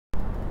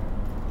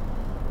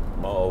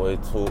Motorway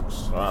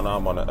talks. Right now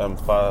I'm on the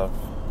M5.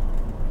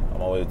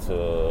 I'm on my way to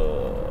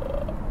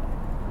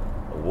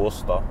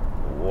Worcester.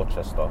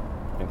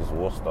 I think it's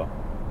Worcester.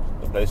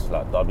 The place is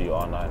like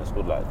WR9. It's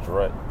called like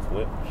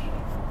Droitwich.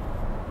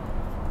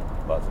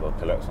 About to go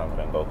collect something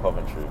and go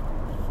Coventry.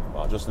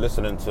 But I'm just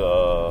listening to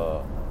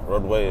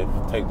Rod Wave,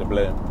 Take the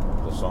Blame.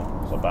 The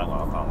song. It's a banger,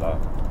 I can't lie.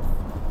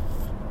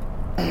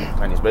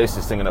 And he's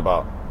basically singing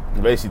about.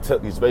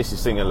 He's basically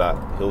singing like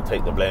he'll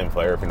take the blame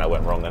for everything that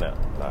went wrong in it,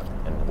 like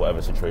in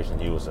whatever situation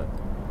he was in.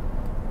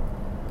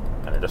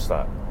 And it just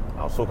like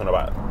I was talking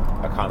about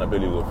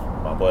accountability with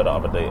my boy the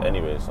other day.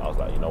 Anyways, I was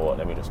like, you know what?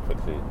 Let me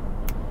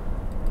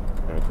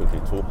quickly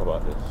talk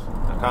about this.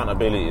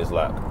 Accountability is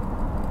like,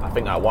 I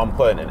think at one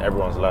point in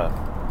everyone's life,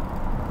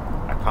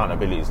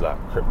 accountability is like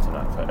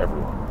kryptonite for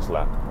everyone. It's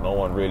like no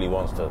one really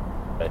wants to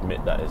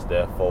admit that it's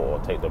their fault or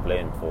take the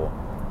blame for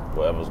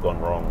whatever's gone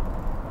wrong.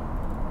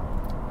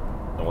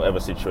 In whatever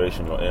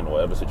situation you're in,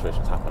 whatever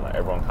situations happen, like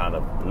everyone kind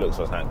of looks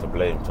for something to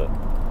blame to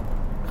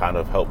kind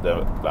of help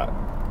them, like,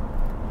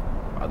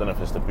 I don't know if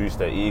it's to boost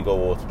their ego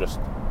or to just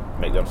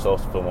make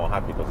themselves feel more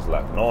happy, because it's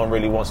like no one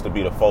really wants to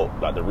be the fault,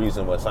 like the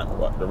reason why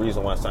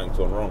something's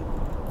gone wrong.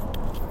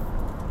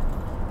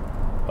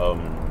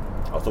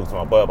 I was talking to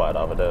my boy about it the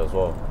other day as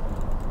well,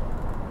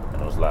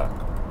 and it was like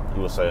he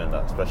was saying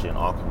that especially in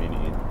our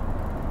community,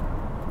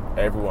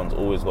 everyone's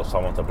always got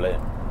someone to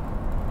blame.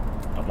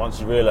 And once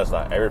you realise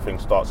that everything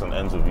starts and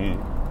ends with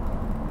you,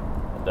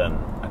 then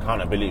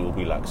accountability will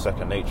be like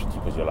second nature to you,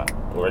 because you're like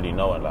already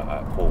knowing like,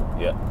 alright, cool,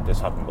 yeah, this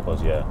happened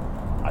because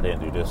I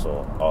didn't do this,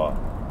 or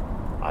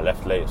I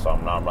left late, so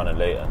now I'm running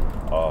late, and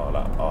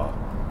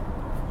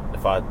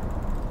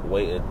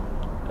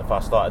if I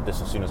started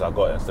this as soon as I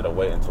got it instead of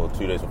waiting until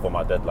 2 days before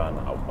my deadline,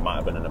 I might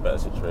have been in a better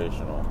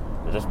situation. Or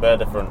they're just bare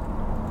different,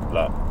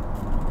 like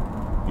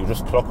you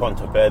just clock on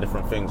to bare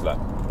different things, like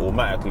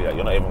automatically, like,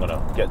 you're not even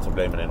gonna get to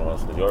blaming anyone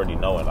else, because you're already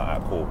knowing like,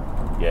 alright, cool,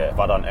 yeah, if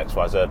I done X,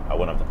 Y, Z, I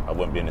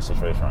wouldn't be in this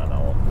situation right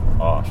now.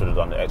 Or I should have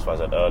done the X, Y,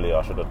 Z earlier.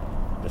 I should have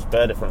just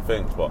bare different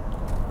things. But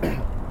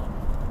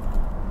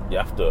you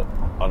have to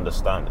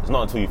understand. It's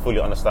not until you fully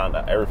understand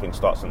that everything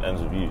starts and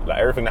ends with you. Like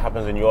everything that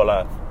happens in your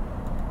life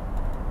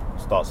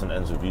starts and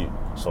ends with you.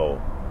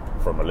 So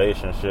from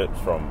relationships,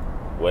 from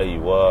where you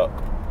work,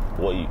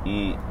 what you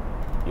eat,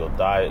 your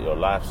diet, your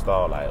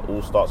lifestyle, like it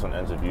all starts and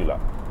ends with you.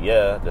 Like,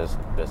 yeah,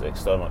 there's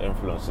external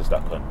influences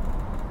that can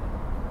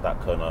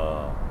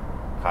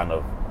kind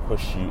of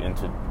push you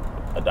into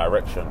a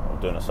direction of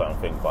doing a certain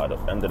thing, but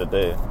at the end of the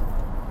day,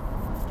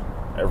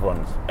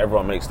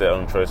 everyone makes their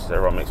own choices,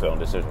 everyone makes their own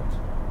decisions.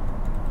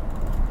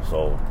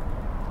 So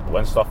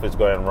when stuff is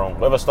going wrong,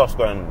 whether stuff's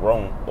going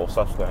wrong or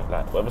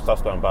whether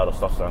stuff's going bad or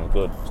stuff's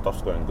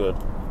going good,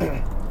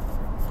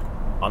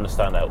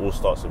 understand that it all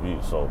starts with you.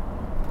 So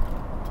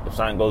if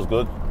something goes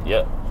good,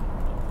 yeah,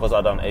 because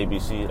I done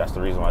ABC, that's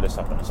the reason why this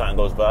happened. If something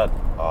goes bad,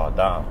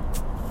 damn,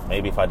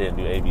 maybe if I didn't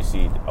do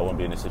ABC, I wouldn't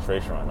be in this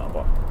situation right now.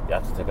 But you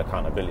have to take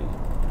accountability.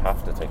 You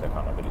have to take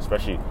accountability,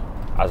 especially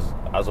as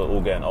we're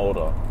all getting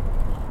older.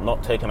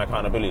 Not taking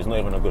accountability is not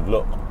even a good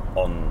look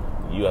on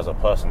you as a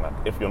person. Like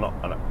if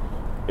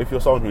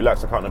you're someone who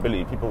lacks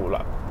accountability, people will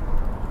like,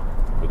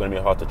 you're going to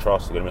be hard to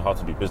trust, you're going to be hard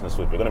to do business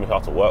with, you're going to be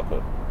hard to work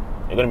with,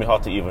 you're going to be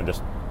hard to even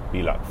just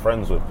be like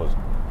friends with, because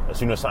as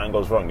soon as something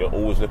goes wrong, you're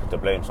always looking to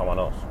blame someone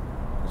else,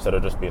 instead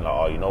of just being like,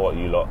 oh, you know what,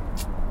 you lot,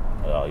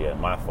 yeah,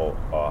 my fault,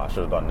 I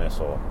should have done this,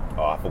 or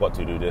I forgot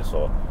to do this,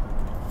 or,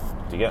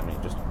 do you get me?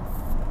 Just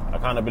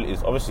accountability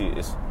is obviously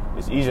it's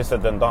easier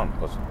said than done,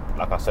 because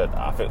like I said,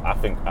 I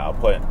think at a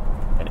point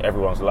in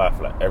everyone's life,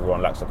 like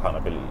everyone lacks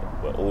accountability.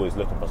 We're always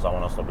looking for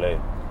someone else to blame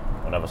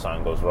whenever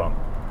something goes wrong,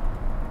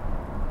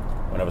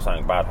 whenever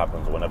something bad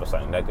happens, or whenever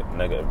something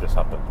negative just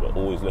happens. We're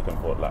always looking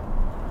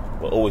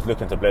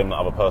to blame the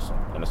other person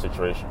in a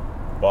situation.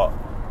 But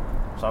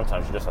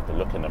sometimes you just have to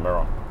look in the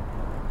mirror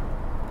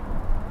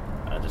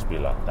and just be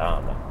like,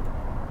 damn, man,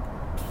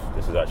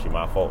 this is actually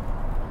my fault.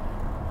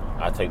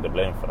 I take the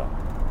blame for that.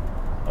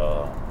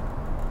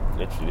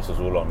 Literally, this is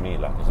all on me.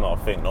 Like, it's not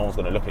a thing. No one's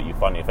gonna look at you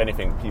funny. If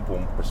anything, people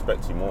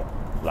respect you more.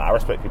 Like, I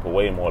respect people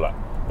way more. Like,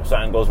 if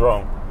something goes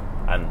wrong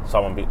and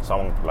someone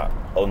like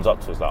owns up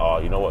to it, it's like, oh,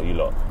 you know what, you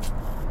lot,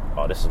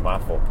 oh, this is my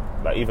fault.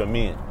 Like, even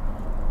me,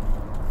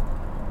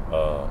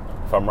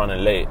 if I'm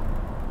running late,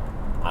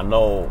 I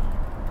know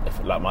if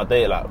like my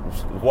day, like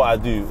what I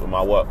do in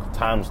my work,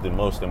 time's the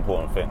most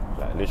important thing.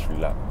 Like,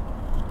 literally, like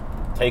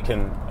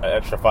taking an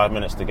extra 5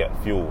 minutes to get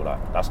fuel, like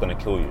that's gonna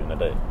kill you in the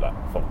day. Like,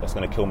 that's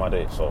gonna kill my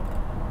day. So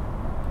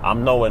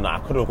I'm knowing that I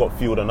could have got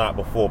fuel the night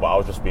before, but I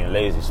was just being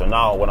lazy. So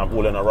now when I'm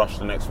all in a rush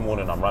the next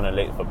morning, I'm running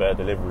late for bare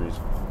deliveries,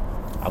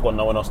 I've got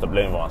no one else to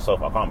blame but myself.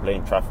 I can't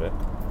blame traffic.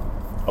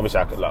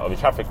 Obviously,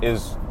 traffic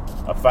is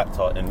a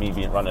factor in me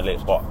being running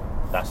late, but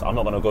I'm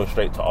not gonna go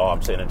straight to,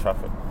 I'm sitting in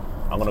traffic.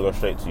 I'm gonna go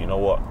straight to, you know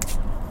what?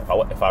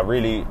 If I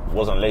really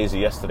wasn't lazy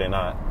yesterday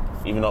night,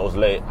 even though it was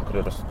late, I could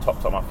have just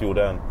topped up my fuel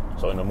then.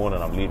 So in the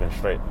morning, I'm leaving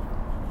straight.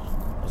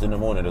 Because in the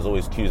morning, there's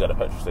always queues at the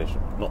petrol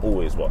station. Not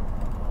always, but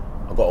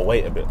I've got to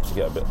wait a bit to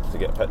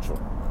get petrol.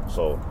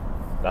 So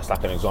that's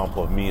like an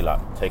example of me like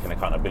taking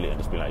accountability and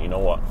just being like, you know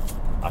what,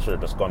 I should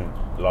have just gone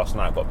last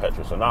night, got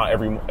petrol. So now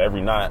every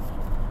night,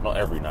 not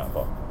every night,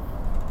 but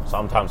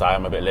sometimes I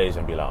am a bit lazy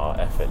and be like, oh,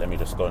 F it, let me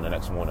just go in the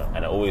next morning.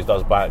 And it always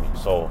does bite me.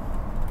 So,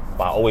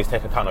 but I always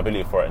take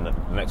accountability for it in the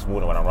next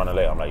morning when I'm running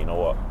late. I'm like, you know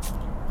what,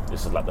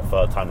 this is like the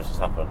third time this has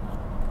happened.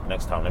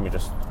 Next time, let me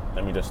just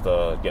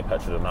get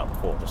petrol the night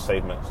before. Just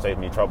save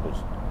me troubles.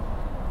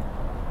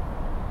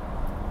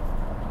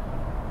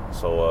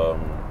 So,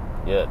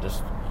 yeah,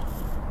 just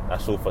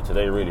that's all for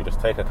today, really.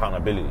 Just take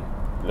accountability.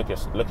 Look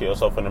at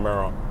yourself in the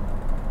mirror.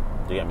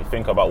 Do you get me?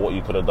 Think about what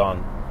you could have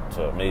done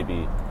to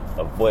maybe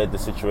avoid the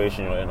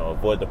situation you're in, or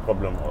avoid the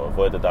problem, or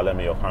avoid the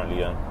dilemma you're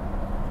currently in,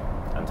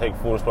 and take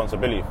full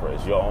responsibility for it.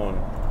 It's your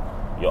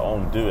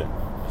own doing.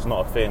 It's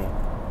not a thing.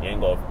 You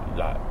ain't got to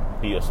like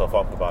beat yourself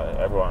up about it.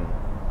 Everyone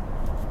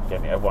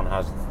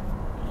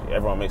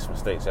makes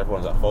mistakes.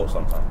 Everyone's at fault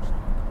sometimes.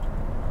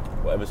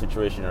 Whatever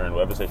situation you're in,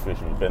 whatever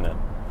situation you've been in,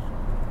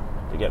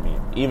 you get me?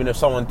 Even if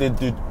someone did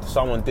do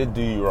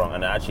you wrong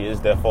and it actually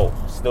is their fault,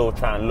 still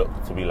try and look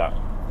to be like,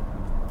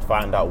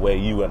 find out where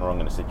you went wrong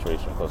in the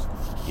situation. Because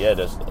yeah,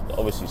 there's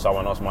obviously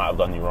someone else might have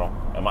done you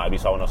wrong. It might be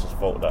someone else's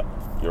fault that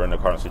you're in the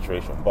current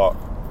situation, but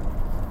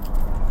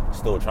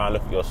still try and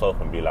look at yourself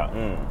and be like,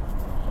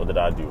 what did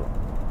I do wrong?